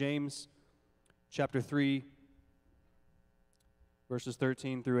James chapter 3, verses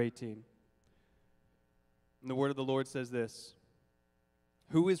 13 through 18. And the word of the Lord says this: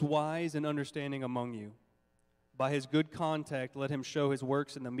 Who is wise and understanding among you? By his good conduct let him show his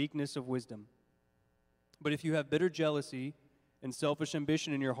works in the meekness of wisdom. But if you have bitter jealousy and selfish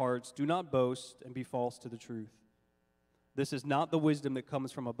ambition in your hearts, do not boast and be false to the truth. This is not the wisdom that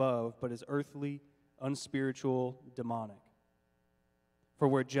comes from above, but is earthly, unspiritual, demonic. For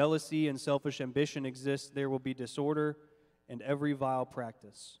where jealousy and selfish ambition exist, there will be disorder and every vile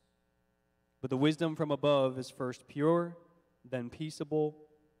practice. But the wisdom from above is first pure, then peaceable,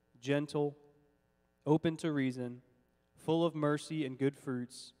 gentle, open to reason, full of mercy and good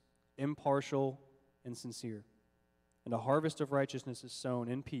fruits, impartial and sincere. And a harvest of righteousness is sown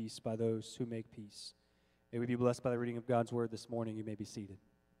in peace by those who make peace. May we be blessed by the reading of God's word this morning. You may be seated.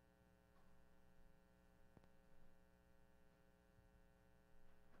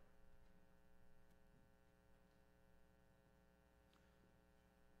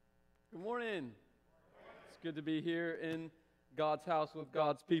 Good morning. It's good to be here in God's house with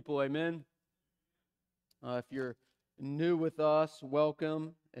God's people. Amen. If you're new with us,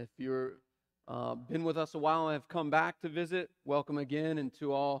 welcome. If you're been with us a while and have come back to visit, welcome again. And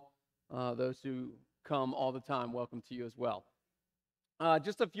to all those who come all the time, welcome to you as well.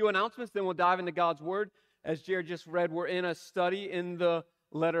 Just a few announcements, then we'll dive into God's Word. As Jared just read, we're in a study in the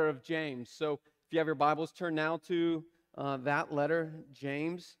letter of James. So if you have your Bibles, turn now to that letter,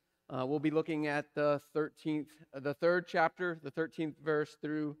 James. We'll be looking at the third chapter, the 13th verse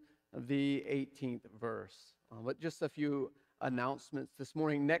through the 18th verse. But just a few announcements this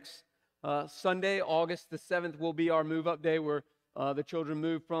morning. Next Sunday, August the 7th, will be our move-up day where the children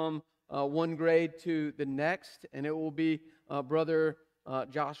move from one grade to the next, and it will be Brother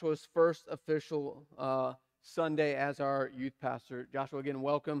Joshua's first official Sunday as our youth pastor. Joshua, again,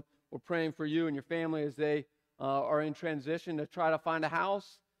 welcome. We're praying for you and your family as they are in transition to try to find a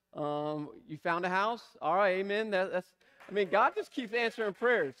house. You found a house? All right, amen. God just keeps answering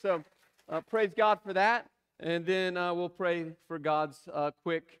prayers. So praise God for that. And then we'll pray for God's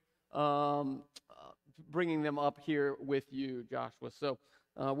quick bringing them up here with you, Joshua. So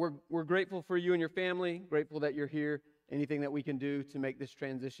we're grateful for you and your family, grateful that you're here. Anything that we can do to make this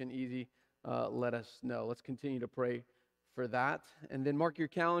transition easy, let us know. Let's continue to pray for that. And then mark your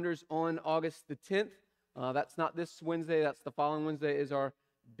calendars on August the 10th. That's not this Wednesday, that's the following Wednesday, is our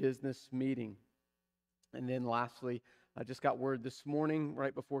business meeting. And then lastly, I just got word this morning,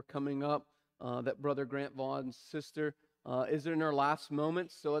 right before coming up, that Brother Grant Vaughn's sister is in her last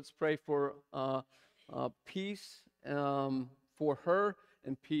moments. So let's pray for peace for her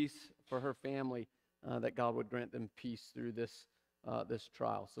and peace for her family, that God would grant them peace through this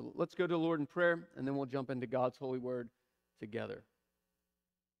trial. So let's go to the Lord in prayer, and then we'll jump into God's holy word together.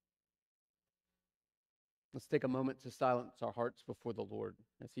 Let's take a moment to silence our hearts before the Lord.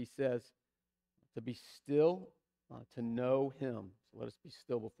 As he says, to be still, to know him. So let us be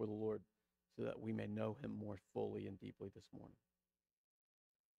still before the Lord so that we may know him more fully and deeply this morning.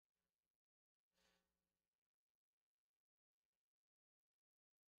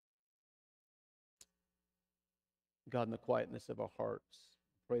 God, in the quietness of our hearts,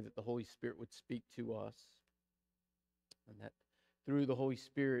 pray that the Holy Spirit would speak to us, and that through the Holy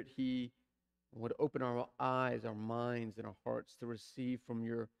Spirit, he would open our eyes, our minds, and our hearts to receive from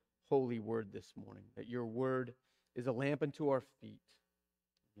your holy word this morning. That your word is a lamp unto our feet.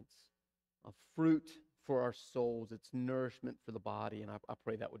 It's a fruit for our souls. It's nourishment for the body. And I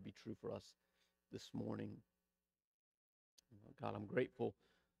pray that would be true for us this morning. God, I'm grateful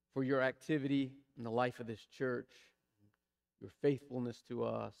for your activity in the life of this church, your faithfulness to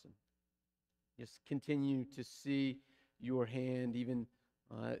us. And just continue to see your hand, even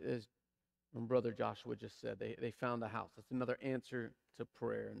as Brother Joshua just said, they found a house. That's another answer to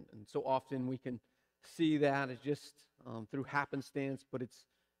prayer. And so often we can see that as just through happenstance, but it's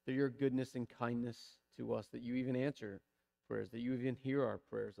through your goodness and kindness to us that you even answer prayers, that you even hear our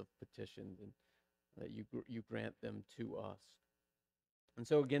prayers of petitions, and that you grant them to us. And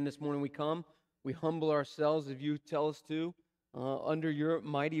so again, this morning we humble ourselves, if you tell us to, under your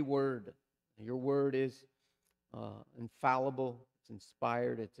mighty word. Your word is infallible, it's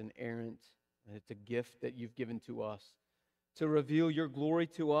inspired, it's inerrant. And it's a gift that you've given to us to reveal your glory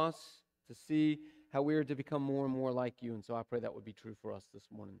to us, to see how we are to become more and more like you. And so I pray that would be true for us this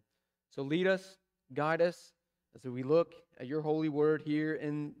morning. So lead us, guide us, as we look at your holy word here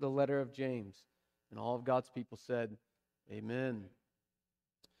in the letter of James. And all of God's people said, amen.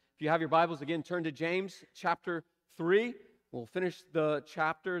 If you have your Bibles, again, turn to James chapter 3. We'll finish the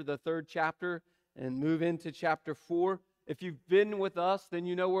chapter, the third chapter, and move into chapter 4. If you've been with us, then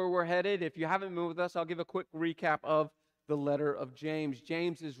you know where we're headed. If you haven't been with us, I'll give a quick recap of the letter of James.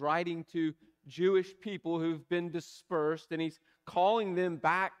 James is writing to Jewish people who've been dispersed, and he's calling them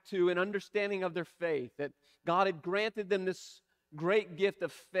back to an understanding of their faith, that God had granted them this great gift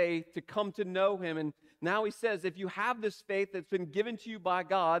of faith to come to know him. And now he says, if you have this faith that's been given to you by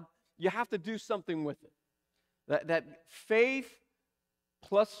God, you have to do something with it. That faith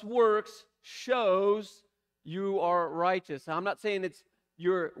plus works shows you are righteous. Now, I'm not saying it's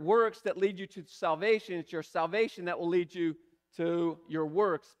your works that lead you to salvation. It's your salvation that will lead you to your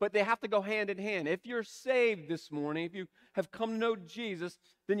works. But they have to go hand in hand. If you're saved this morning, if you have come to know Jesus,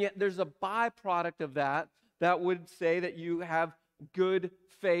 then yet there's a byproduct of that that would say that you have good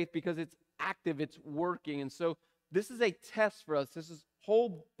faith because it's active, it's working. And so this is a test for us. This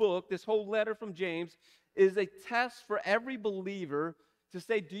whole book, this whole letter from James is a test for every believer to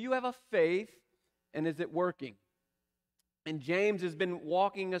say, do you have a faith and is it working? And James has been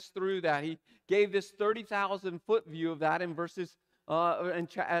walking us through that. He gave this 30,000-foot view of that in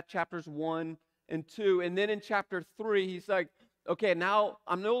chapters 1 and 2. And then in chapter 3, he's like, okay, now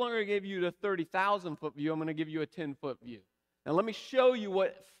I'm no longer going to give you the 30,000-foot view. I'm going to give you a 10-foot view. Now let me show you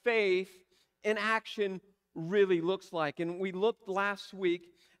what faith in action really looks like. And we looked last week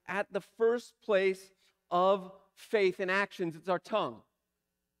at the first place of faith in actions. It's our tongue.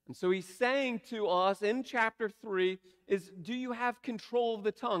 And so he's saying to us in chapter 3 is, do you have control of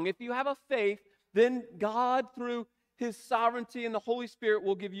the tongue? If you have a faith, then God, through his sovereignty and the Holy Spirit,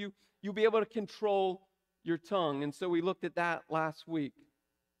 will give you, you'll be able to control your tongue. And so we looked at that last week.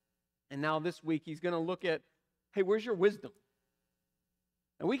 And now this week he's going to look at, hey, where's your wisdom?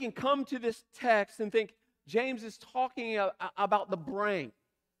 And we can come to this text and think James is talking about the brain.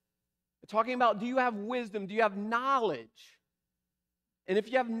 Talking about, do you have wisdom? Do you have knowledge? And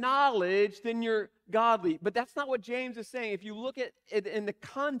if you have knowledge, then you're godly. But that's not what James is saying. If you look at it in the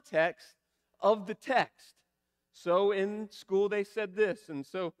context of the text. So in school they said this, and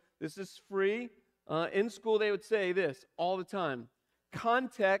so this is free. In school they would say this all the time.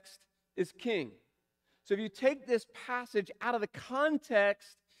 Context is king. So if you take this passage out of the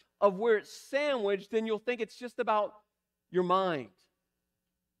context of where it's sandwiched, then you'll think it's just about your mind.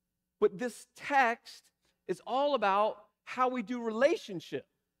 But this text is all about how we do relationship.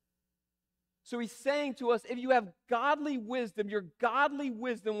 So he's saying to us, if you have godly wisdom, your godly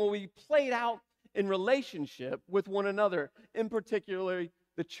wisdom will be played out in relationship with one another, in particular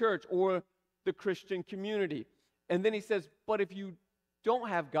the church or the Christian community. And then he says, but if you don't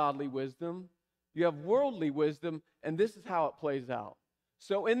have godly wisdom, you have worldly wisdom, and this is how it plays out.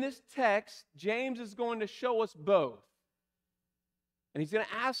 So in this text, James is going to show us both. And he's going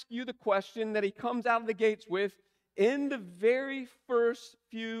to ask you the question that he comes out of the gates with in the very first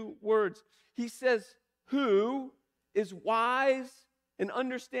few words. He says, who is wise and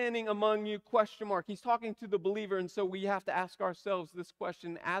understanding among you, ? He's talking to the believer, and so we have to ask ourselves this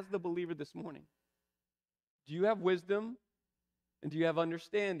question as the believer this morning. Do you have wisdom and do you have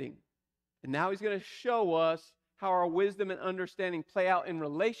understanding? And now he's going to show us how our wisdom and understanding play out in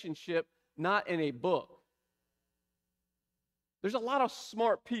relationship, not in a book. There's a lot of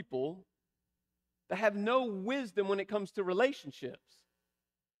smart people that have no wisdom when it comes to relationships.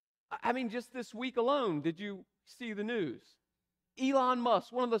 I mean, just this week alone, did you see the news? Elon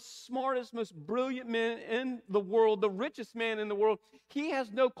Musk, one of the smartest, most brilliant men in the world, the richest man in the world, he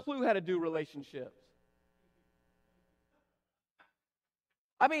has no clue how to do relationships.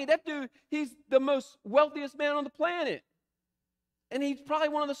 I mean, that dude, he's the most wealthiest man on the planet. And he's probably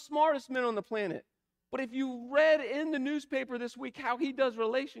one of the smartest men on the planet. But if you read in the newspaper this week how he does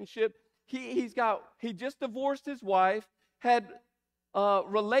relationship, he just divorced his wife, had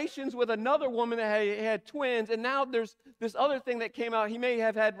relations with another woman that had twins, and now there's this other thing that came out. He may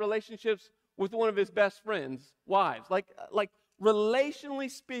have had relationships with one of his best friends' wives. Like relationally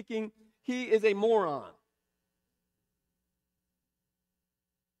speaking, he is a moron.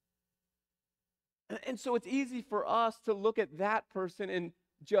 And so it's easy for us to look at that person and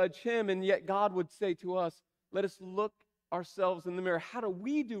judge him, and yet God would say to us, let us look ourselves in the mirror. How do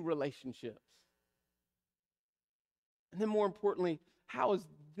we do relationships? And then more importantly, how is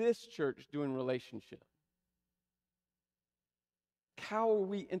this church doing relationship? How are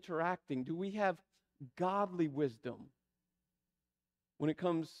we interacting? Do we have godly wisdom when it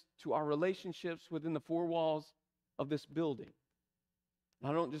comes to our relationships within the four walls of this building?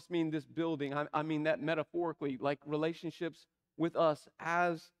 I don't just mean this building, I mean that metaphorically, like relationships with us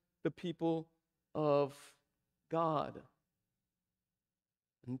as the people of God.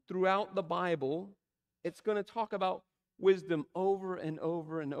 And throughout the Bible, it's going to talk about wisdom over and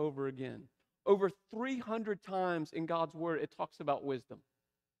over and over again. Over 300 times in God's word, it talks about wisdom.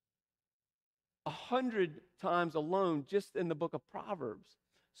 100 times alone just in the book of Proverbs.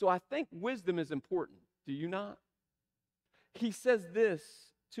 So I think wisdom is important. Do you not? He says this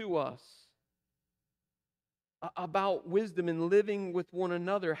to us about wisdom and living with one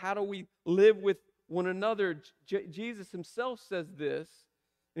another. How do we live with one another? Jesus himself says this.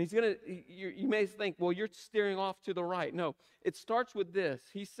 And he's going to, you may think, well, you're steering off to the right. No, it starts with this.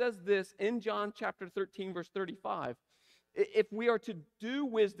 He says this in John chapter 13, verse 35. If we are to do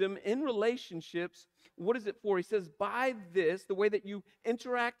wisdom in relationships, what is it for? He says, by this, the way that you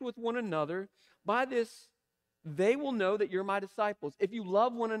interact with one another, by this, they will know that you're my disciples. If you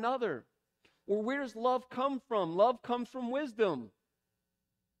love one another. Well, where does love come from? Love comes from wisdom.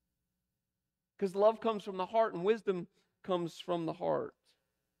 Because love comes from the heart and wisdom comes from the heart.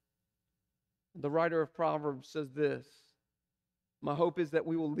 The writer of Proverbs says this. My hope is that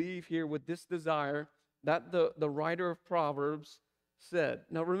we will leave here with this desire that the writer of Proverbs said.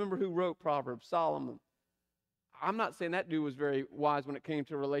 Now remember who wrote Proverbs? Solomon. I'm not saying that dude was very wise when it came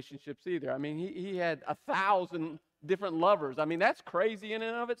to relationships either. I mean, he had 1,000 different lovers. I mean, that's crazy in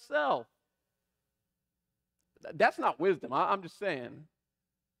and of itself. That's not wisdom. I'm just saying.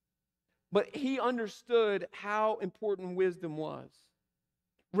 But he understood how important wisdom was.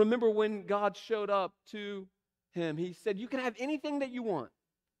 Remember when God showed up to him, he said, you can have anything that you want.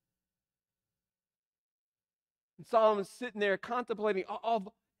 And Solomon's sitting there contemplating of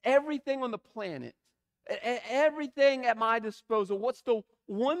everything on the planet, everything at my disposal. What's the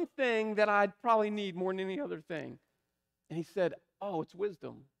one thing that I'd probably need more than any other thing? And he said, oh, it's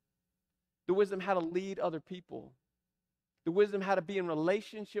wisdom. The wisdom how to lead other people. The wisdom how to be in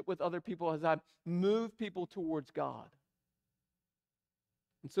relationship with other people as I move people towards God.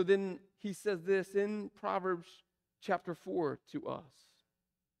 And so then he says this in Proverbs chapter 4 to us.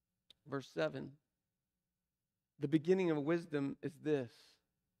 Verse 7. The beginning of wisdom is this.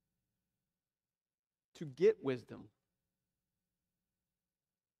 To get wisdom.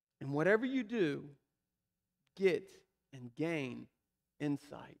 And whatever you do, get and gain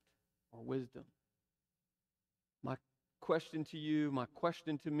insight or wisdom. My question to you, my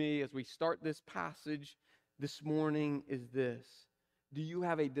question to me as we start this passage this morning is this. Do you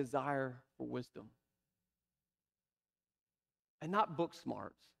have a desire for wisdom? And not book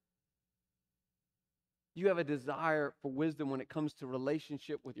smarts. Do you have a desire for wisdom when it comes to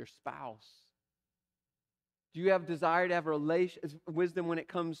relationship with your spouse? Do you have desire to have wisdom when it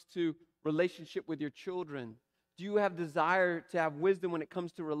comes to relationship with your children? Do you have desire to have wisdom when it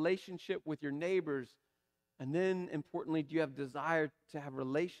comes to relationship with your neighbors? And then, importantly, do you have desire to have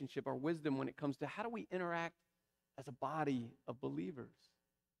relationship or wisdom when it comes to how do we interact as a body of believers?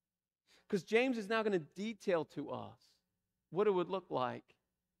 Because James is now going to detail to us what it would look like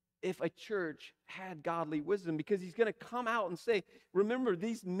if a church had godly wisdom, because he's going to come out and say, remember,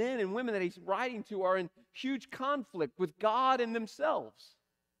 these men and women that he's writing to are in huge conflict with God and themselves.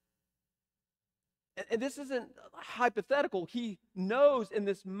 And this isn't hypothetical. He knows in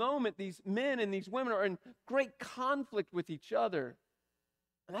this moment these men and these women are in great conflict with each other.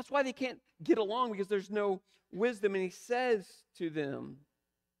 And that's why they can't get along, because there's no wisdom. And he says to them,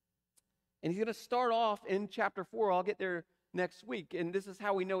 and he's going to start off in chapter 4. I'll get there next week. And this is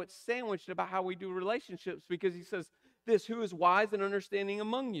how we know it's sandwiched about how we do relationships, because he says this, who is wise and understanding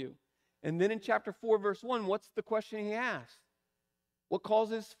among you? And then in chapter 4, verse 1, what's the question he asks? What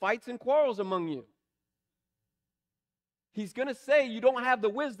causes fights and quarrels among you? He's going to say you don't have the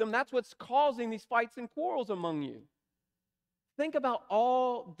wisdom. That's what's causing these fights and quarrels among you. Think about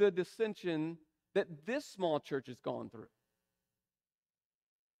all the dissension that this small church has gone through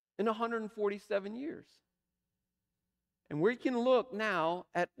in 147 years. And we can look now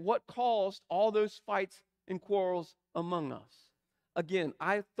at what caused all those fights and quarrels among us. Again,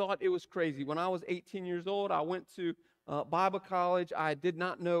 I thought it was crazy. When I was 18 years old, I went to Bible college. I did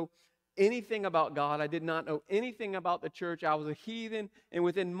not know anything about God. I did not know anything about the church. I was a heathen, and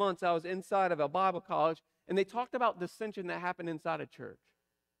within months I was inside of a Bible college, and they talked about dissension that happened inside a church.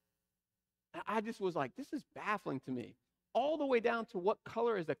 I just was like, this is baffling to me. All the way down to what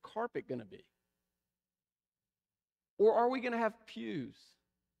color is the carpet going to be? Or are we going to have pews?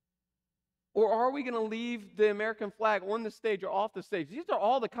 Or are we going to leave the American flag on the stage or off the stage? These are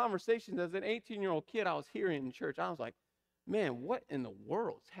all the conversations as an 18-year-old kid I was hearing in church. I was like, man, what in the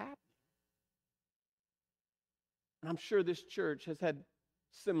world's happening? And I'm sure this church has had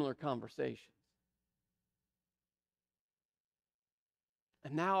similar conversations.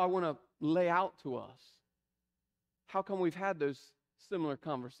 And now I want to lay out to us, how come we've had those similar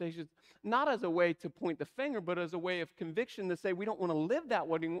conversations, not as a way to point the finger, but as a way of conviction to say we don't want to live that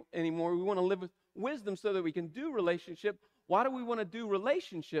way anymore. We want to live with wisdom so that we can do relationship. Why do we want to do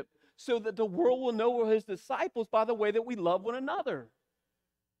relationship? So that the world will know we're his disciples by the way that we love one another.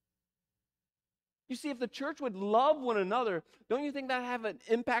 You see, if the church would love one another, don't you think that have an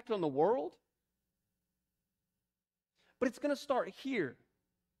impact on the world? But it's going to start here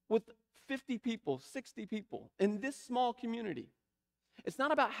with 50 people, 60 people in this small community. It's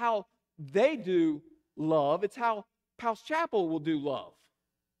not about how they do love, it's how House Chapel will do love.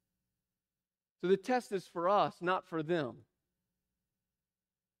 So the test is for us, not for them.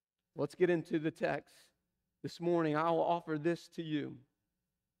 Let's get into the text. This morning, I will offer this to you.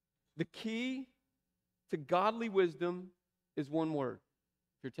 The key to godly wisdom is one word,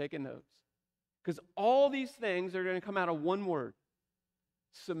 if you're taking notes. Because all these things are going to come out of one word: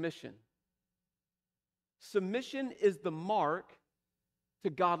 submission. Submission is the mark to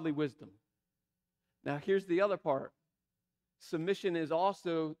godly wisdom. Now, here's the other part. Submission is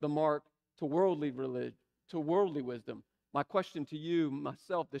also the mark to worldly religion, to worldly wisdom. My question to you,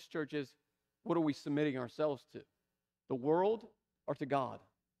 myself, this church is, what are we submitting ourselves to? The world or to God?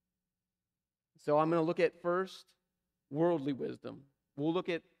 So I'm going to look at first worldly wisdom. We'll look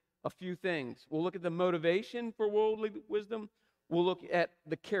at a few things. We'll look at the motivation for worldly wisdom. We'll look at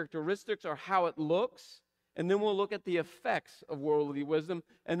the characteristics or how it looks. And then we'll look at the effects of worldly wisdom.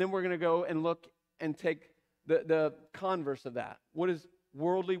 And then we're going to go and look and take the converse of that. What is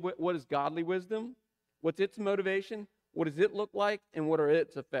godly wisdom? What's its motivation? What does it look like? And what are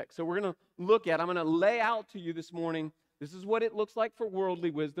its effects? So we're going to look at, I'm going to lay out to you this morning, this is what it looks like for worldly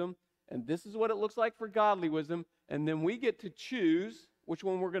wisdom, and this is what it looks like for godly wisdom, and then we get to choose which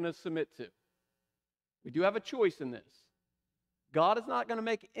one we're going to submit to. We do have a choice in this. God is not going to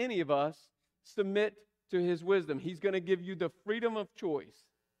make any of us submit to his wisdom. He's going to give you the freedom of choice.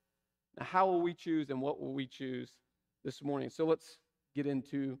 Now, how will we choose and what will we choose this morning? So let's get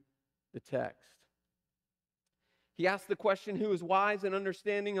into the text. He asks the question, who is wise and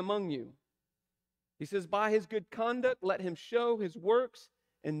understanding among you? He says, by his good conduct, let him show his works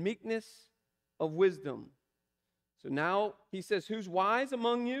and meekness of wisdom. So now he says, who's wise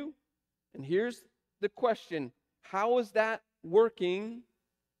among you? And here's the question, how is that working?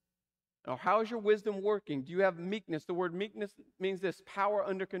 Or how is your wisdom working? Do you have meekness? The word meekness means this, power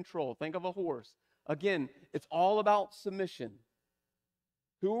under control. Think of a horse. Again, it's all about submission.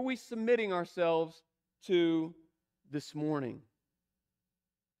 Who are we submitting ourselves to this morning?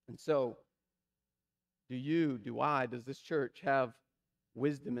 And so, does this church have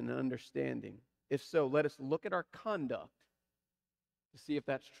wisdom and understanding? If so, let us look at our conduct to see if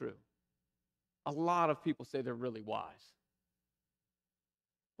that's true. A lot of people say they're really wise.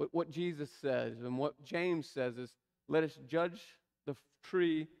 But what Jesus says and what James says is, let us judge the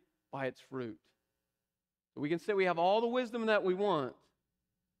tree by its fruit. So we can say we have all the wisdom that we want,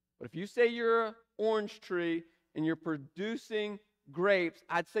 but if you say you're an orange tree and you're producing grapes,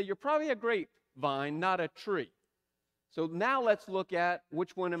 I'd say you're probably a grapevine, not a tree. So now let's look at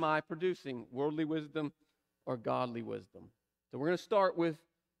which one am I producing, worldly wisdom or godly wisdom. So we're going to start with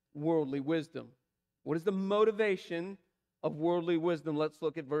worldly wisdom. What is the motivation of worldly wisdom? Let's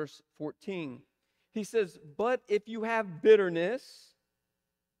look at verse 14. He says, but if you have bitterness,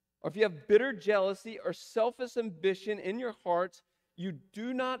 or if you have bitter jealousy or selfish ambition in your hearts, you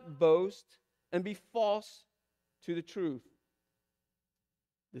do not boast and be false to the truth.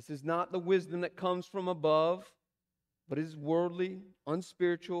 This is not the wisdom that comes from above, but is worldly,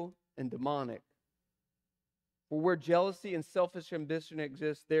 unspiritual, and demonic. For where jealousy and selfish ambition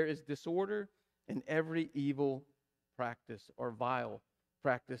exist, there is disorder and every evil practice or vile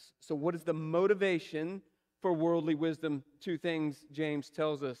practice. So what is the motivation for worldly wisdom? Two things James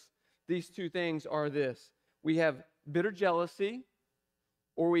tells us. These two things are this. We have bitter jealousy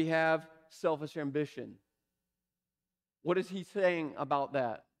or we have selfish ambition. What is he saying about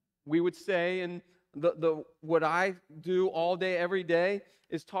that? We would say, and what I do all day, every day,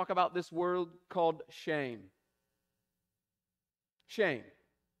 is talk about this word called shame. Shame.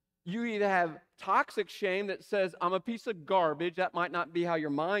 You either have toxic shame that says, I'm a piece of garbage. That might not be how your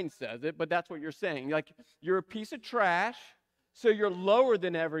mind says it, but that's what you're saying. Like, you're a piece of trash, so you're lower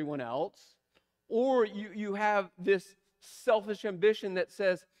than everyone else. Or you have this selfish ambition that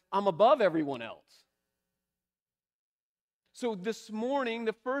says, I'm above everyone else. So this morning,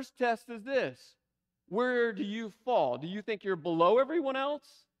 the first test is this. Where do you fall? Do you think you're below everyone else?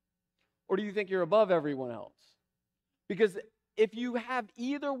 Or do you think you're above everyone else? Because if you have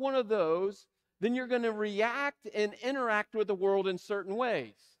either one of those, then you're going to react and interact with the world in certain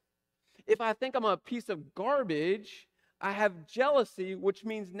ways. If I think I'm a piece of garbage, I have jealousy, which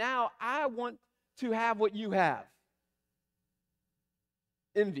means now I want to have what you have.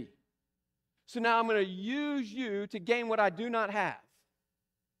 Envy. So now I'm going to use you to gain what I do not have.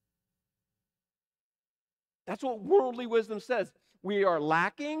 That's what worldly wisdom says. We are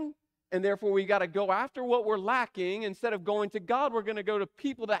lacking, and therefore we got to go after what we're lacking. Instead of going to God, we're going to go to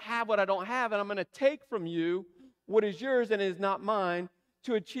people that have what I don't have, and I'm going to take from you what is yours and is not mine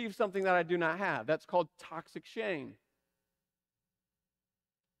to achieve something that I do not have. That's called toxic shame.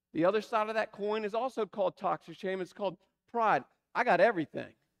 The other side of that coin is also called toxic shame. It's called pride. I got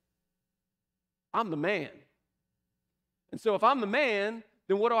everything. I'm the man. And so if I'm the man,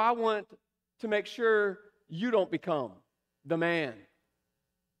 then what do I want to make sure you don't become? The man.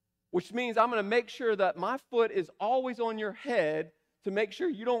 Which means I'm going to make sure that my foot is always on your head to make sure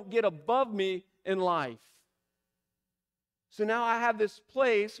you don't get above me in life. So now I have this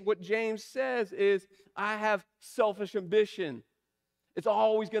place, what James says is, I have selfish ambition. It's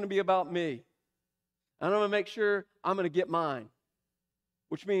always going to be about me. And I'm going to make sure I'm going to get mine,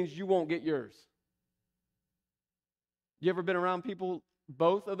 which means you won't get yours. You ever been around people,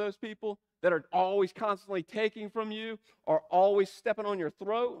 both of those people, that are always constantly taking from you or always stepping on your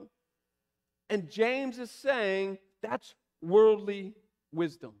throat? And James is saying that's worldly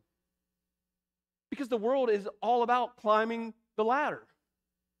wisdom. Because the world is all about climbing the ladder.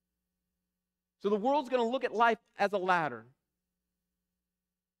 So the world's going to look at life as a ladder.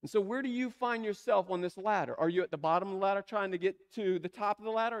 And so where do you find yourself on this ladder? Are you at the bottom of the ladder trying to get to the top of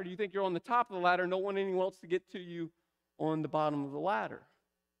the ladder? Or do you think you're on the top of the ladder and no one anyone else to get to you on the bottom of the ladder?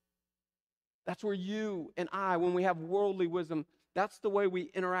 That's where you and I, when we have worldly wisdom, that's the way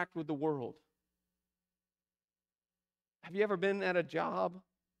we interact with the world. Have you ever been at a job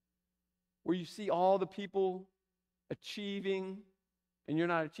where you see all the people achieving and you're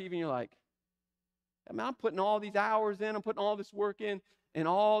not achieving? You're like, I mean, I'm putting all these hours in, I'm putting all this work in, and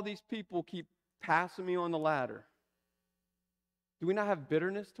all these people keep passing me on the ladder. Do we not have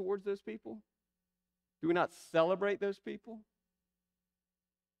bitterness towards those people? Do we not celebrate those people?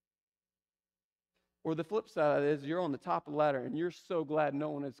 Or the flip side of it is you're on the top of the ladder and you're so glad no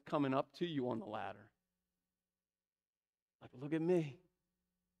one is coming up to you on the ladder. Like, look at me.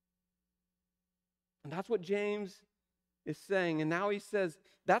 And that's what James is saying. And now he says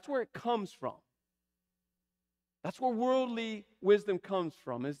that's where it comes from. That's where worldly wisdom comes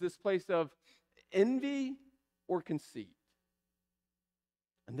from, is this place of envy or conceit.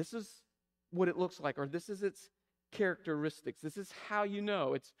 And this is what it looks like, or this is its characteristics. This is how you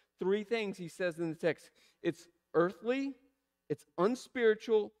know. It's three things he says in the text. It's earthly, it's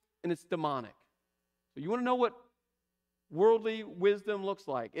unspiritual, and it's demonic. So you want to know what worldly wisdom looks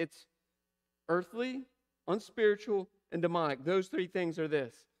like? It's earthly, unspiritual, and demonic. Those three things are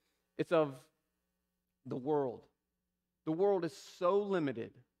this. It's of the world. The world is so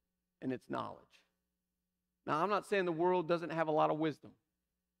limited in its knowledge. Now, I'm not saying the world doesn't have a lot of wisdom,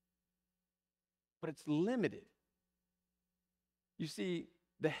 but it's limited. You see,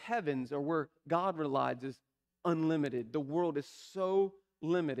 the heavens, or where God resides, is unlimited. The world is so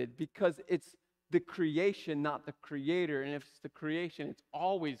limited because it's the creation, not the creator. And if it's the creation, it's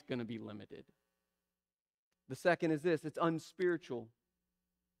always going to be limited. The second is this: it's unspiritual.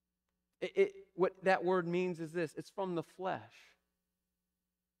 What that word means is this: it's from the flesh.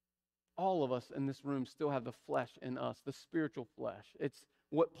 All of us in this room still have the flesh in us, the spiritual flesh. It's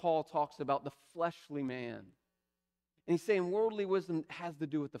what Paul talks about, the fleshly man. And he's saying worldly wisdom has to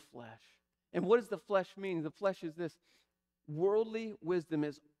do with the flesh. And what does the flesh mean? The flesh is this: worldly wisdom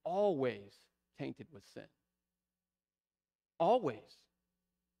is always tainted with sin. Always.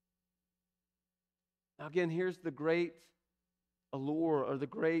 Now again, here's the great allure, or the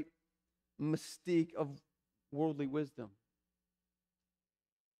great mystique of worldly wisdom.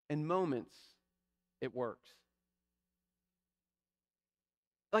 In moments, it works.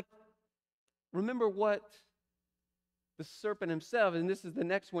 Like, remember what the serpent himself, and this is the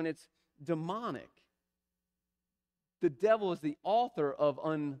next one, it's demonic. The devil is the author of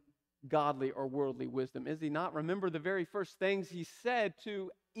ungodly or worldly wisdom, is he not? Remember the very first things he said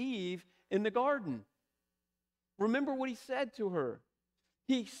to Eve in the garden. Remember what he said to her.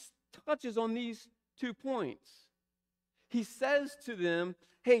 He touches on these 2 points. He says to them,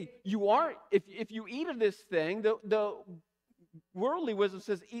 hey, you are, if you eat of this thing, the worldly wisdom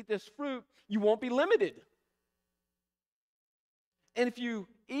says eat this fruit, you won't be limited. And if you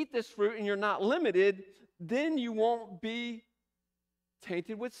eat this fruit and you're not limited, then you won't be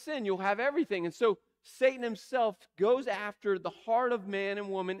tainted with sin. You'll have everything. And so Satan himself goes after the heart of man and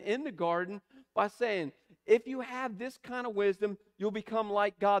woman in the garden by saying, if you have this kind of wisdom, you'll become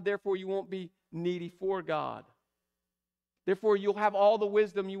like God, therefore you won't be needy for God. Therefore, you'll have all the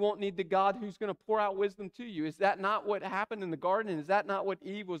wisdom. You won't need the God who's going to pour out wisdom to you. Is that not what happened in the garden? Is that not what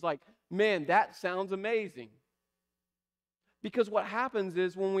Eve was like? Man, that sounds amazing. Because what happens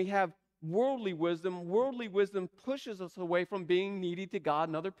is when we have worldly wisdom pushes us away from being needy to God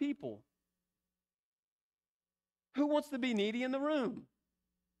and other people. Who wants to be needy in the room?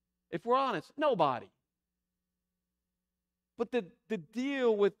 If we're honest, nobody. But the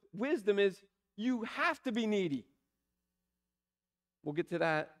deal with wisdom is you have to be needy. We'll get to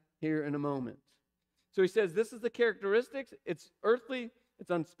that here in a moment. So he says this is the characteristics. It's earthly,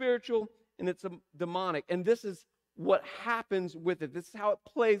 it's unspiritual, and it's demonic. And this is what happens with it. This is how it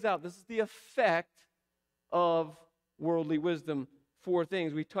plays out. This is the effect of worldly wisdom. 4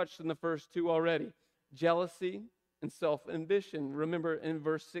 things. We touched on the first 2 already. Jealousy and self-ambition. Remember in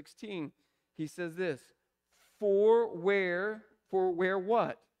verse 16, he says this, for where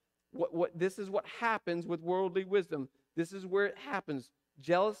what? What this is what happens with worldly wisdom. This is where it happens.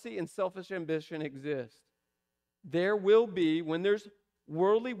 Jealousy and selfish ambition exist. There will be, when there's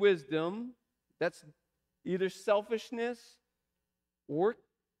worldly wisdom, that's either selfishness or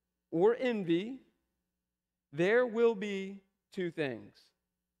envy, there will be 2 things.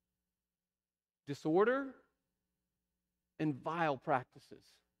 Disorder and vile practices.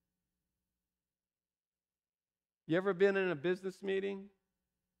 You ever been in a business meeting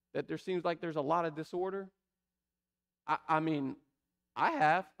that there seems like there's a lot of disorder? I mean, I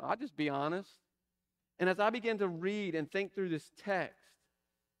have. I'll just be honest. And as I began to read and think through this text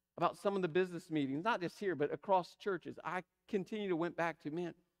about some of the business meetings, not just here, but across churches, I continue to went back to,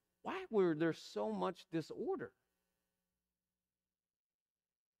 man, why were there so much disorder?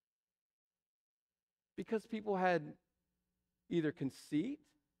 Because people had either conceit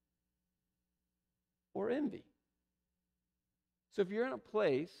or envy. So if you're in a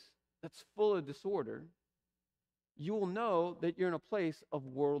place that's full of disorder, you will know that you're in a place of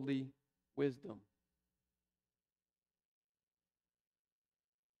worldly wisdom.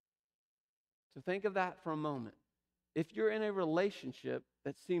 So think of that for a moment. If you're in a relationship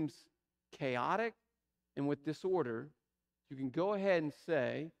that seems chaotic and with disorder, you can go ahead and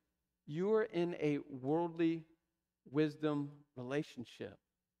say, you are in a worldly wisdom relationship.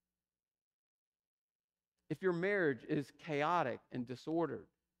 If your marriage is chaotic and disordered,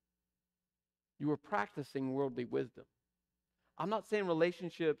 you are practicing worldly wisdom. I'm not saying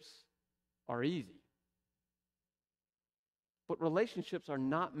relationships are easy, but relationships are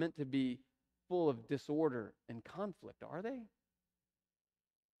not meant to be full of disorder and conflict, are they?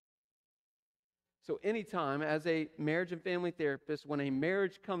 So anytime, as a marriage and family therapist, when a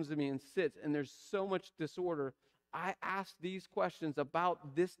marriage comes to me and sits and there's so much disorder, I ask these questions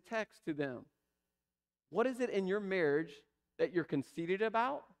about this text to them. What is it in your marriage that you're conceited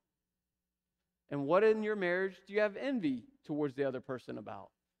about? And what in your marriage do you have envy towards the other person about?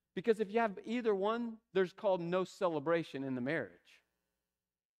 Because if you have either one, there's called no celebration in the marriage.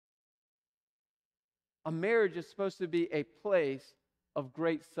 A marriage is supposed to be a place of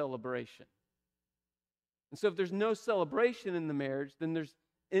great celebration. And so if there's no celebration in the marriage, then there's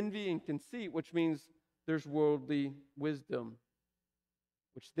envy and conceit, which means there's worldly wisdom,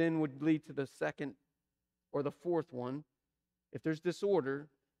 which then would lead to the second or the fourth one. If there's disorder,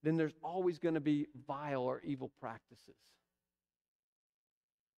 then there's always going to be vile or evil practices.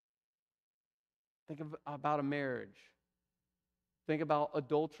 Think about a marriage. Think about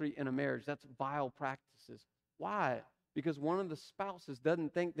adultery in a marriage. That's vile practices. Why? Because one of the spouses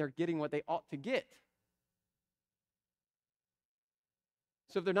doesn't think they're getting what they ought to get.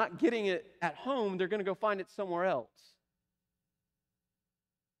 So if they're not getting it at home, they're going to go find it somewhere else.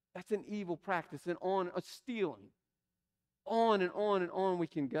 That's an evil practice. And on stealing. On and on and on we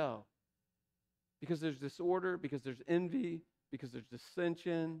can go. Because there's disorder, because there's envy, because there's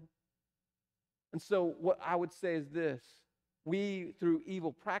dissension. And so what I would say is this. We, through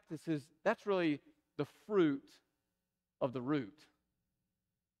evil practices, that's really the fruit of the root.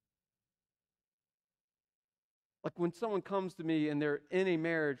 Like when someone comes to me and they're in a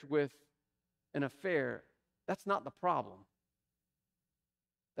marriage with an affair, that's not the problem.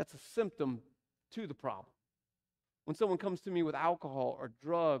 That's a symptom to the problem. When someone comes to me with alcohol or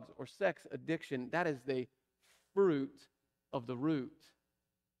drugs or sex addiction, that is the fruit of the root.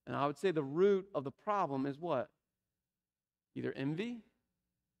 And I would say the root of the problem is what? Either envy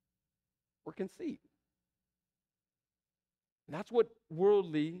or conceit. And that's what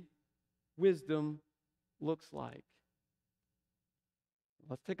worldly wisdom looks like.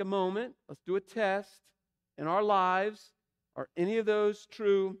 Let's take a moment. Let's do a test in our lives. Are any of those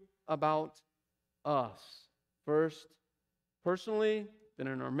true about us? First, personally, then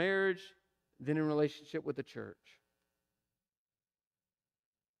in our marriage, then in relationship with the church.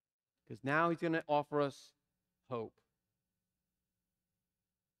 Because now he's going to offer us hope.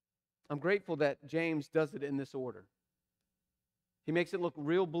 I'm grateful that James does it in this order. He makes it look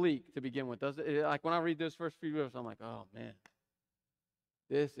real bleak to begin with, doesn't it? Like when I read those first few verses, I'm like, oh man,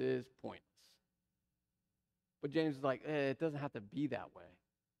 this is pointless. But James is like, it doesn't have to be that way.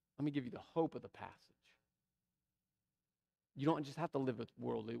 Let me give you the hope of the passage. You don't just have to live with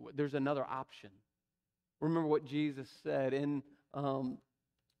worldly. There's another option. Remember what Jesus said in,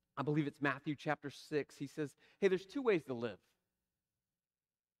 I believe it's Matthew chapter 6. He says, hey, there's two ways to live.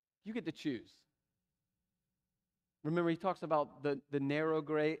 You get to choose. Remember, he talks about the narrow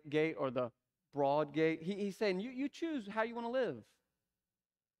gate or the broad gate. He's saying, you choose how you want to live.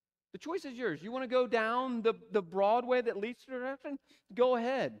 The choice is yours. You want to go down the broad way that leads to direction? Go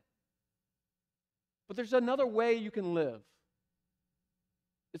ahead. But there's another way you can live.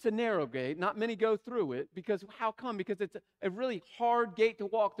 It's a narrow gate. Not many go through it. Because how come? Because it's a really hard gate to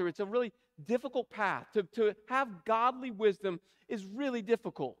walk through. It's a really difficult path. To have godly wisdom is really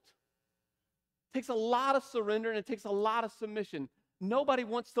difficult. It takes a lot of surrender and it takes a lot of submission. Nobody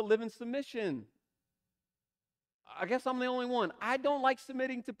wants to live in submission. I guess I'm the only one. I don't like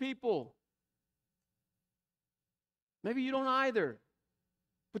submitting to people. Maybe you don't either.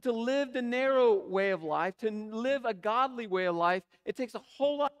 But to live the narrow way of life, to live a godly way of life, it takes a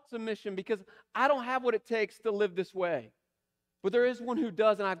whole lot of submission because I don't have what it takes to live this way. But there is one who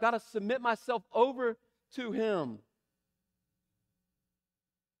does, and I've got to submit myself over to him.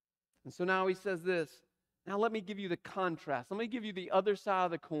 And so now he says this. Now let me give you the contrast. Let me give you the other side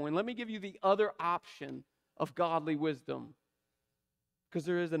of the coin. Let me give you the other option of godly wisdom. Because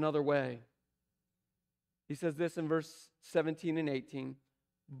there is another way. He says this in verse 17 and 18.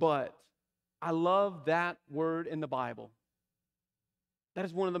 But I love that word in the Bible. That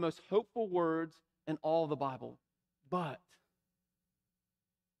is one of the most hopeful words in all of the Bible. But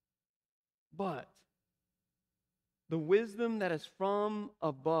the wisdom that is from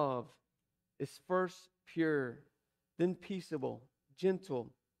above is first pure, then peaceable,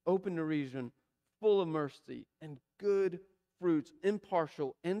 gentle, open to reason, full of mercy and good fruits,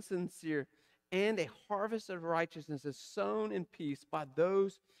 impartial and sincere, and a harvest of righteousness is sown in peace by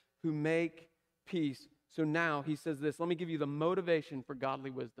those who make peace. So now he says this. Let me give you the motivation for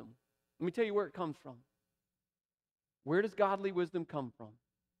godly wisdom. Let me tell you where it comes from. Where does godly wisdom come from?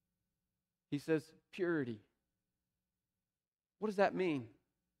 He says purity. What does that mean?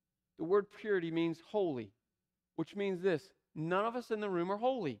 The word purity means holy, which means this. None of us in the room are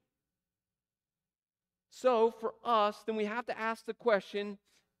holy. So for us, then we have to ask the question,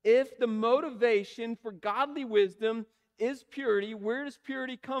 if the motivation for godly wisdom is purity, where does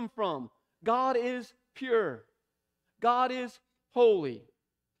purity come from? God is pure. God is holy.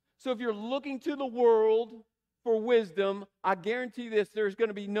 So if you're looking to the world for wisdom, I guarantee this, there's going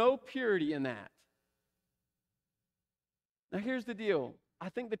to be no purity in that. Now here's the deal. I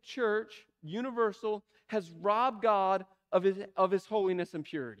think the church, universal, has robbed God of his holiness and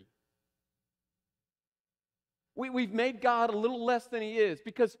purity. We've made God a little less than he is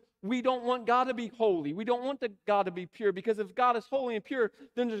because we don't want God to be holy. We don't want God to be pure because if God is holy and pure,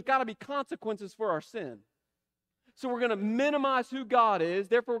 then there's got to be consequences for our sin. So we're going to minimize who God is.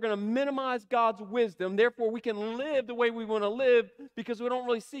 Therefore, we're going to minimize God's wisdom. Therefore, we can live the way we want to live because we don't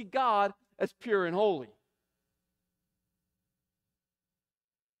really see God as pure and holy.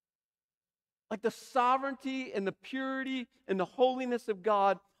 Like the sovereignty and the purity and the holiness of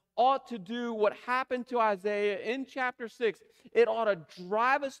God ought to do what happened to Isaiah in chapter 6. It ought to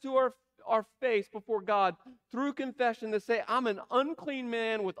drive us to our face before God through confession to say, I'm an unclean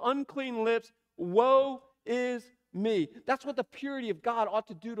man with unclean lips. Woe is me. That's what the purity of God ought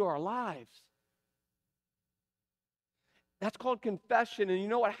to do to our lives. That's called confession. And you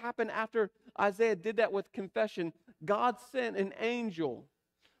know what happened after Isaiah did that with confession? God sent an angel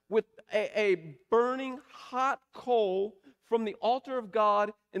with a burning hot coal from the altar of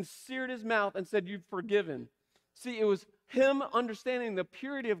God and seared his mouth and said, you've forgiven. See, it was him understanding the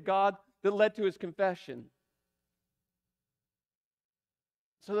purity of God that led to his confession.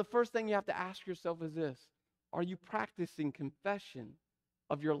 So the first thing you have to ask yourself is this. Are you practicing confession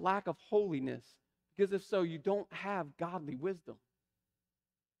of your lack of holiness? Because if so, you don't have godly wisdom.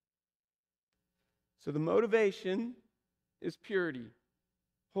 So the motivation is purity,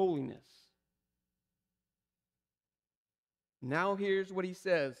 holiness. Now here's what he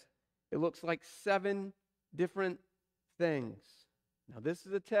says. It looks like 7 different things. Now this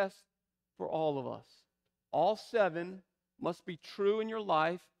is a test for all of us. All 7 must be true in your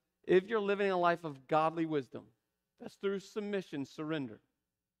life if you're living a life of godly wisdom. That's through submission, surrender.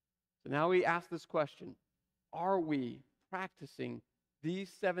 So now we ask this question. Are we practicing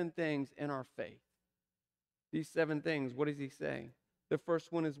these 7 things in our faith. These 7 things, what does he say? The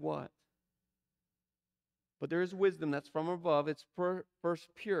first one is what? But there is wisdom that's from above. It's first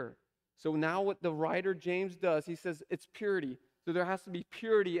pure. So now what the writer James does, he says it's purity. So there has to be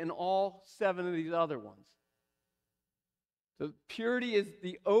purity in all 7 of these other ones. So purity is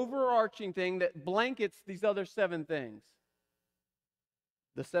the overarching thing that blankets these other 7 things.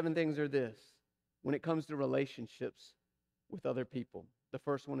 The 7 things are this. When it comes to relationships with other people, the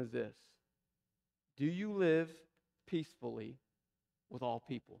first one is this. Do you live peacefully with all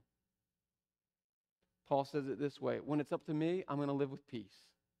people? Paul says it this way. When it's up to me, I'm going to live with peace.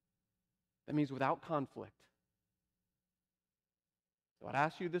 That means without conflict. So I'd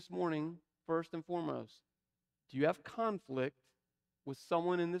ask you this morning, first and foremost, do you have conflict with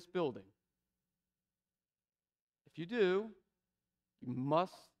someone in this building? If you do, you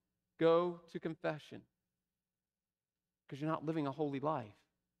must go to confession because you're not living a holy life.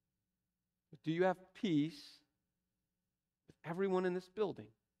 But do you have peace with everyone in this building?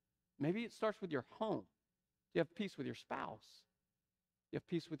 Maybe it starts with your home. Do you have peace with your spouse? Do you have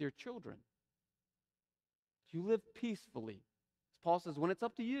peace with your children? Do you live peacefully? As Paul says, when it's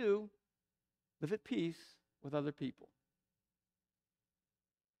up to you, live at peace with other people.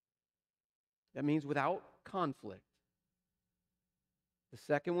 That means without conflict. The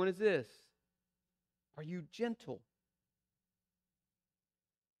second one is this. Are you gentle?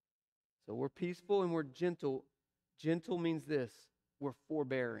 So we're peaceful and we're gentle. Gentle means this. We're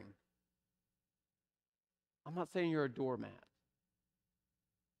forbearing. I'm not saying you're a doormat.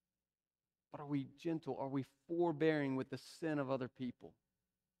 But are we gentle? Are we forbearing with the sin of other people?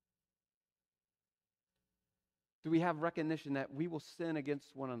 Do we have recognition that we will sin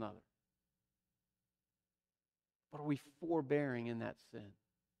against one another? But are we forbearing in that sin?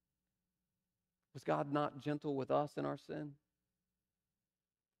 Was God not gentle with us in our sin?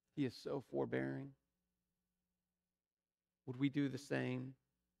 He is so forbearing. Would we do the same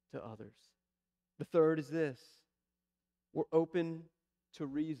to others? The third is this. We're open to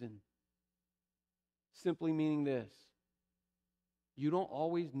reason. Simply meaning this. You don't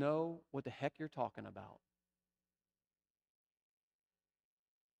always know what the heck you're talking about.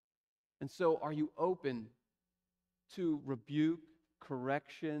 And so are you open to rebuke,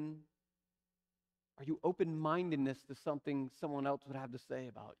 correction? Are you open-mindedness to something someone else would have to say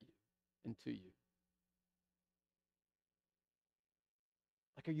about you and to you?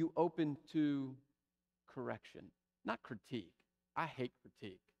 Like, are you open to correction? Not critique. I hate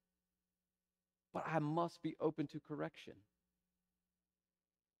critique. But I must be open to correction.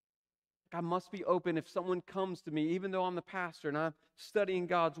 I must be open if someone comes to me, even though I'm the pastor and I'm studying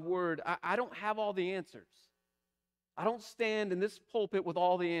God's Word. I don't have all the answers. I don't stand in this pulpit with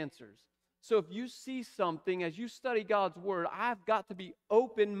all the answers. So if you see something as you study God's Word, I've got to be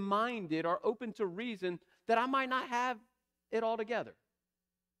open-minded or open to reason that I might not have it all together.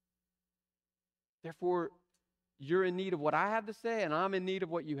 Therefore, you're in need of what I have to say, and I'm in need of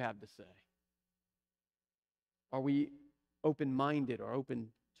what you have to say. Are we open-minded or open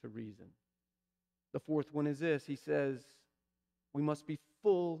to reason? The fourth one is this. He says, we must be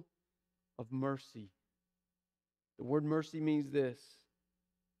full of mercy. The word mercy means this.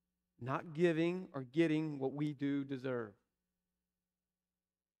 Not giving or getting what we do deserve.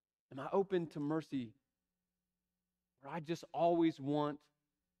 Am I open to mercy? Or I just always want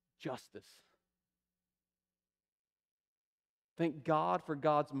justice? Thank God for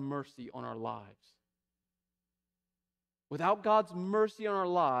God's mercy on our lives. Without God's mercy on our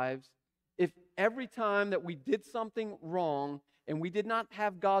lives, if every time that we did something wrong and we did not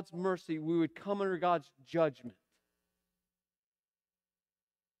have God's mercy, we would come under God's judgment.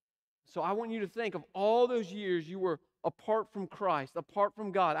 So I want you to think of all those years you were apart from Christ, apart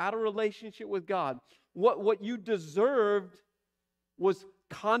from God, out of relationship with God. What you deserved was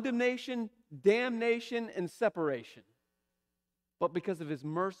condemnation, damnation, and separation. But because of His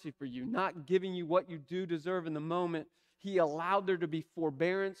mercy for you, not giving you what you do deserve in the moment, He allowed there to be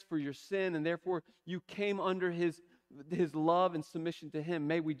forbearance for your sin, and therefore you came under His love and submission to Him.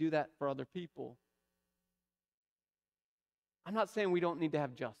 May we do that for other people. I'm not saying we don't need to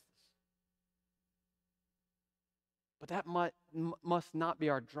have justice. But that must not be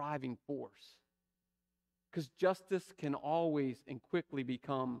our driving force. Because justice can always and quickly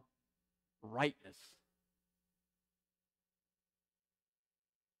become rightness.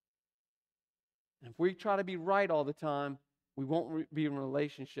 And if we try to be right all the time, we won't be in a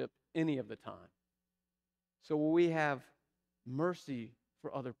relationship any of the time. So will we have mercy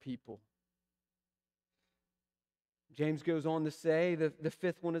for other people? James goes on to say, the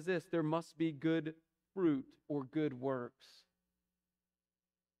fifth one is this: there must be good fruit or good works.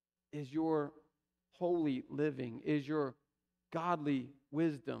 is your holy living? Is your godly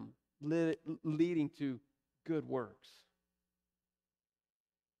wisdom leading to good works?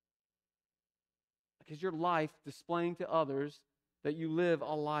 Like, is your life displaying to others that you live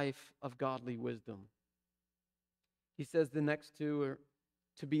a life of godly wisdom? He says the next two are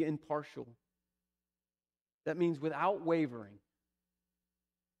to be impartial. That means without wavering.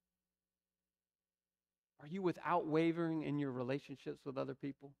 Are you without wavering in your relationships with other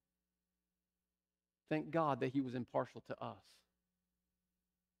people? Thank God that He was impartial to us.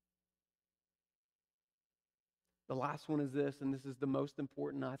 The last one is this, and this is the most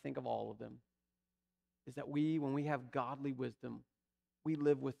important, I think, of all of them, is that when we have godly wisdom, we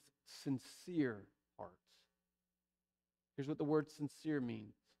live with sincere hearts. Here's what the word sincere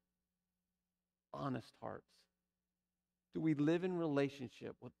means. Honest hearts. Do we live in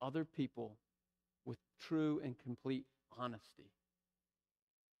relationship with other people with true and complete honesty?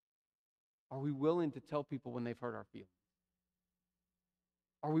 Are we willing to tell people when they've hurt our feelings?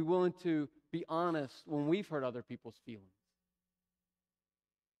 Are we willing to be honest when we've hurt other people's feelings?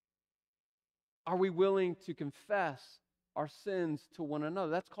 Are we willing to confess our sins to one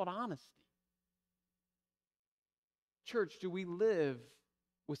another? That's called honesty. Church, do we live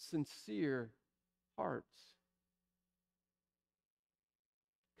with sincere hearts?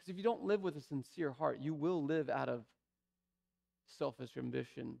 Because if you don't live with a sincere heart, you will live out of selfish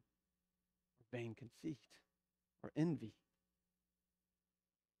ambition, or vain conceit, or envy.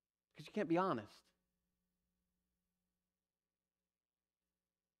 Because you can't be honest.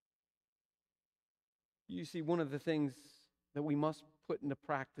 You see, one of the things that we must put into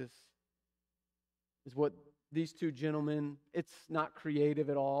practice is what these two gentlemen, it's not creative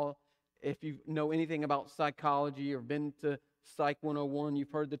at all. If you know anything about psychology or been to Psych 101,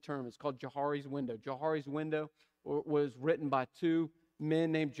 you've heard the term. It's called Johari's Window. Johari's Window was written by two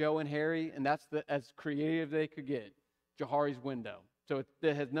men named Joe and Harry, and that's as creative they could get. Johari's Window. So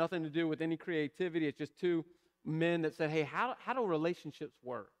it has nothing to do with any creativity. It's just two men that said, hey, how do relationships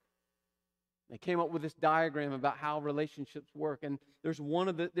work? They came up with this diagram about how relationships work. And there's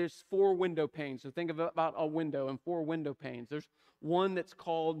there's 4 window panes. So think about a window and 4 window panes. There's one that's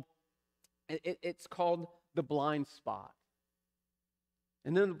called, it's called the blind spot.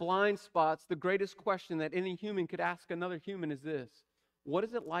 And then the blind spots, the greatest question that any human could ask another human is this: what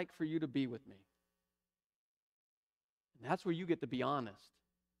is it like for you to be with me? And that's where you get to be honest.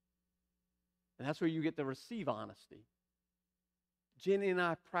 And that's where you get to receive honesty. Jenny and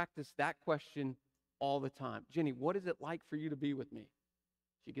I practice that question all the time. Jenny, what is it like for you to be with me?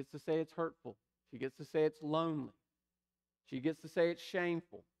 She gets to say it's hurtful. She gets to say it's lonely. She gets to say it's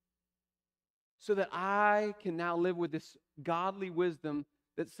shameful. So that I can now live with this godly wisdom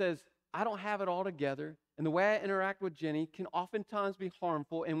that says, I don't have it all together, and the way I interact with Jenny can oftentimes be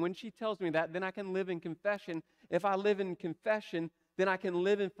harmful, and when she tells me that, then I can live in confession. If I live in confession, then I can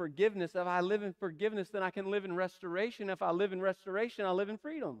live in forgiveness. If I live in forgiveness, then I can live in restoration. If I live in restoration, I live in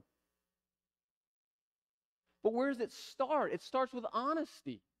freedom. But where does it start? It starts with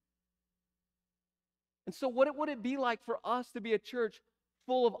honesty. And so what would it be like for us to be a church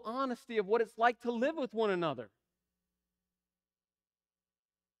full of honesty of what it's like to live with one another?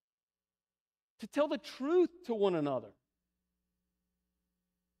 To tell the truth to one another.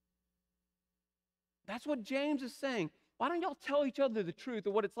 That's what James is saying. Why don't y'all tell each other the truth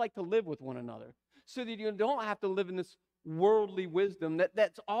of what it's like to live with one another, so that you don't have to live in this worldly wisdom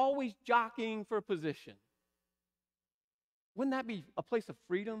that's always jockeying for position? Wouldn't that be a place of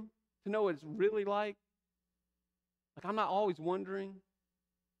freedom to know what it's really like? Like, I'm not always wondering.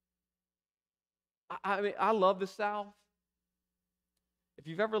 I mean, I love the South. If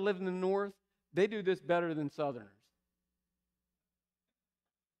you've ever lived in the North, they do this better than Southerners.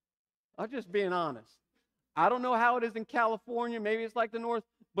 I'm just being honest. I don't know how it is in California. Maybe it's like the North.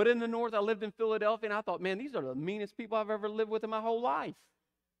 But in the North, I lived in Philadelphia, and I thought, man, these are the meanest people I've ever lived with in my whole life.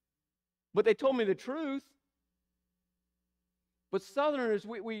 But they told me the truth. But Southerners,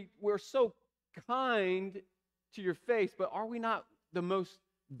 we're so kind to your face, but are we not the most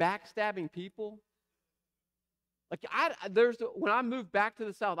backstabbing people? Like, when I moved back to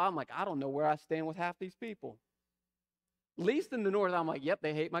the South, I'm like, I don't know where I stand with half these people. At least in the North, I'm like, yep,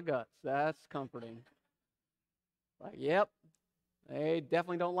 they hate my guts. That's comforting. Like, yep, they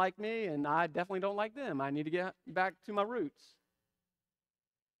definitely don't like me, and I definitely don't like them. I need to get back to my roots.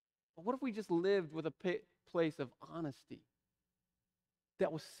 But what if we just lived with a place of honesty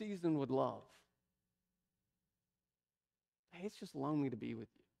that was seasoned with love? Hey, it's just lonely to be with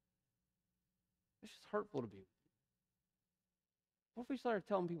you. It's just hurtful to be with you. What if we started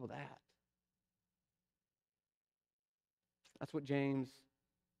telling people that? That's what James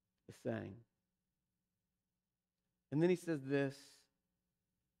the saying. And then he says this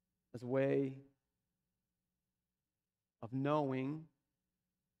as a way of knowing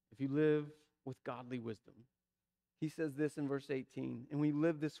if you live with godly wisdom. He says this in verse 18, and we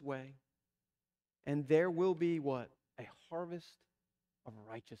live this way, and there will be what? A harvest of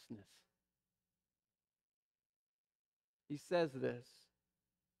righteousness. He says this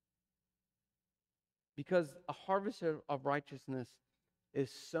because a harvest of righteousness is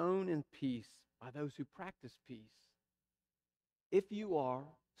sown in peace by those who practice peace. If you are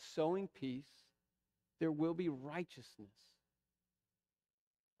sowing peace, there will be righteousness,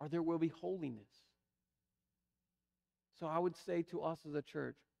 or there will be holiness. So I would say to us as a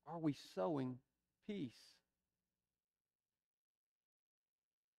church, are we sowing peace?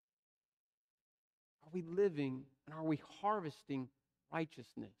 Are we living and are we harvesting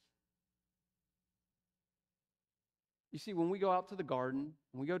righteousness? You see, when we go out to the garden,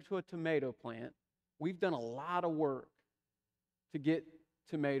 when we go to a tomato plant, we've done a lot of work to get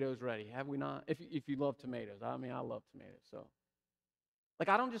tomatoes ready, have we not? If you love tomatoes. I mean, I love tomatoes. So, like,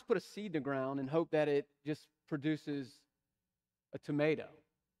 I don't just put a seed in the ground and hope that it just produces a tomato.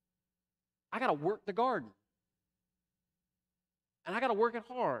 I got to work the garden. And I got to work it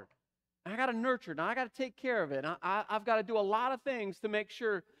hard. And I got to nurture it. And I got to take care of it. And I've got to do a lot of things to make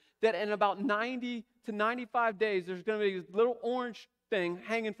sure that in about 90 to 95 days, there's going to be this little orange thing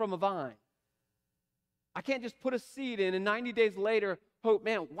hanging from a vine. I can't just put a seed in and 90 days later hope,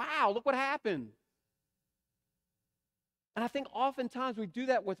 man, wow, look what happened. And I think oftentimes we do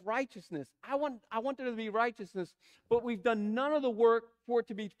that with righteousness. I want there to be righteousness, but we've done none of the work for it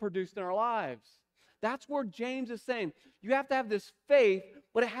to be produced in our lives. That's where James is saying you have to have this faith,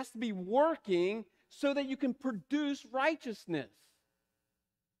 but it has to be working so that you can produce righteousness.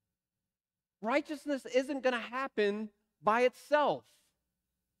 Righteousness isn't going to happen by itself.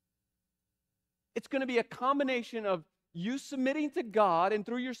 It's going to be a combination of you submitting to God, and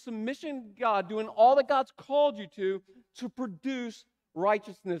through your submission to God, doing all that God's called you to produce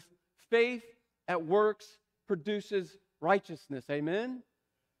righteousness. Faith at works produces righteousness. Amen?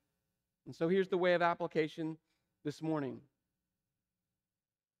 And so here's the way of application this morning.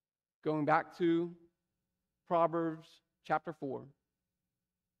 Going back to Proverbs chapter 4,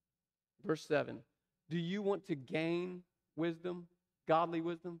 verse 7. Do you want to gain wisdom, godly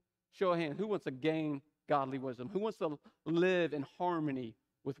wisdom? Show of hand. Who wants to gain godly wisdom? Who wants to live in harmony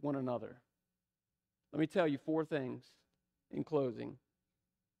with one another? Let me tell you 4 things in closing.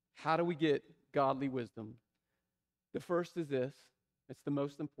 How do we get godly wisdom? The first is this. It's the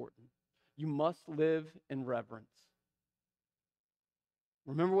most important. You must live in reverence.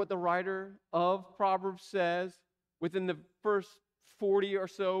 Remember what the writer of Proverbs says within the first 40 or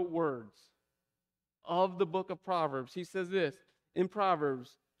so words of the book of Proverbs. He says this in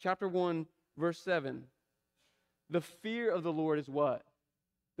Proverbs chapter 1, verse 7. The fear of the Lord is what?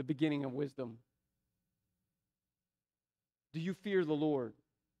 The beginning of wisdom. Do you fear the Lord?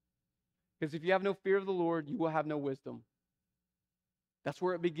 Because if you have no fear of the Lord, you will have no wisdom. That's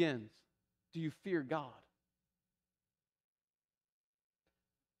where it begins. Do you fear God?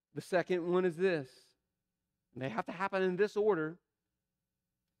 The second one is this, and they have to happen in this order,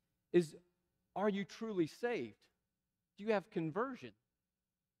 is are you truly saved? Do you have conversion?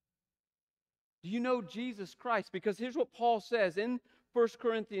 Do you know Jesus Christ? Because here's what Paul says in 1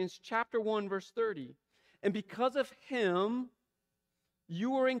 Corinthians chapter 1, verse 30. And because of him,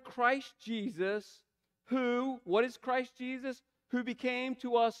 you are in Christ Jesus, who, what is Christ Jesus? Who became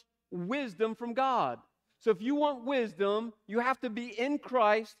to us wisdom from God. So if you want wisdom, you have to be in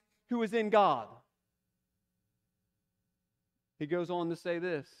Christ, who is in God. He goes on to say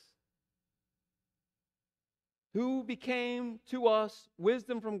this. Who became to us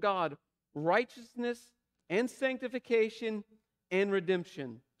wisdom from God, righteousness and sanctification and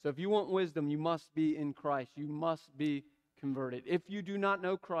redemption. So if you want wisdom, you must be in Christ. You must be converted. If you do not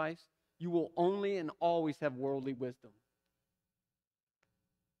know Christ, you will only and always have worldly wisdom.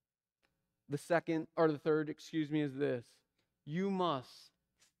 The third, is this. You must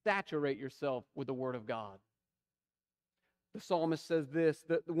saturate yourself with the Word of God. The psalmist says this,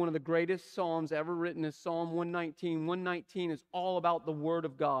 that one of the greatest psalms ever written is Psalm 119. 119 is all about the Word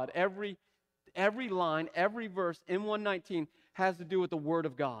of God. Every line, every verse in 119 has to do with the Word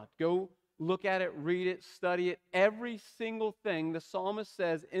of God. Go look at it, read it, study it. Every single thing the psalmist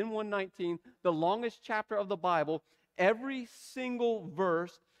says in 119, the longest chapter of the Bible, every single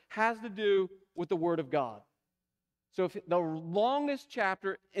verse has to do with the Word of God. So if the longest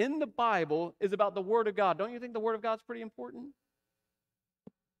chapter in the Bible is about the Word of God, don't you think the Word of God is pretty important?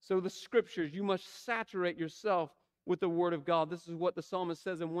 So the Scriptures, you must saturate yourself with the Word of God. This is what the psalmist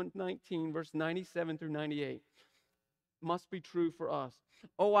says in 119, verse 97 through 98. Must be true for us.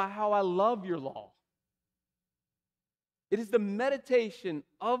 Oh, how I love your law. It is the meditation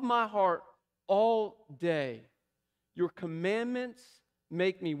of my heart all day. Your commandments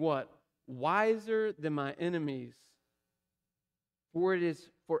make me what? Wiser than my enemies, for it is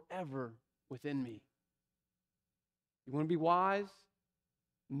forever within me. You want to be wise?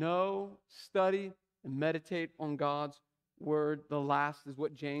 Know, study, and meditate on God's word. The last is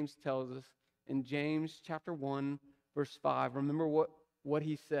what James tells us in James chapter 1, verse 5. Remember what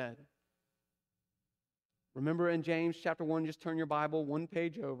he said. Remember in James chapter 1, just turn your Bible one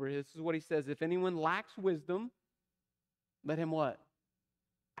page over. This is what he says. If anyone lacks wisdom, let him what?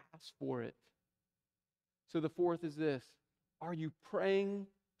 Ask for it. So the fourth is this. Are you praying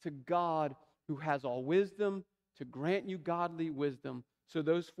to God who has all wisdom to grant you godly wisdom? So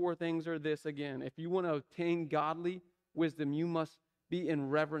those four things are this again. If you want to obtain godly wisdom, you must be in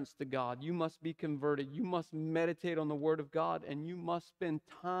reverence to God. You must be converted. You must meditate on the Word of God, and you must spend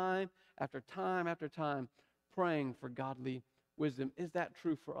time after time after time praying for godly wisdom. Is that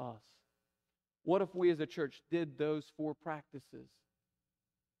true for us? What if we as a church did those four practices?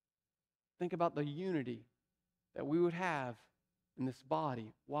 Think about the unity that we would have in this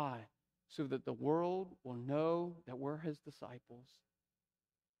body. Why? So that the world will know that we're His disciples.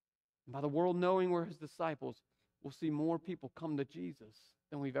 And by the world knowing we're His disciples, we'll see more people come to Jesus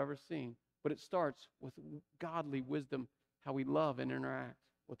than we've ever seen. But it starts with godly wisdom, how we love and interact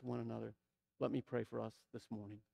with one another. Let me pray for us this morning.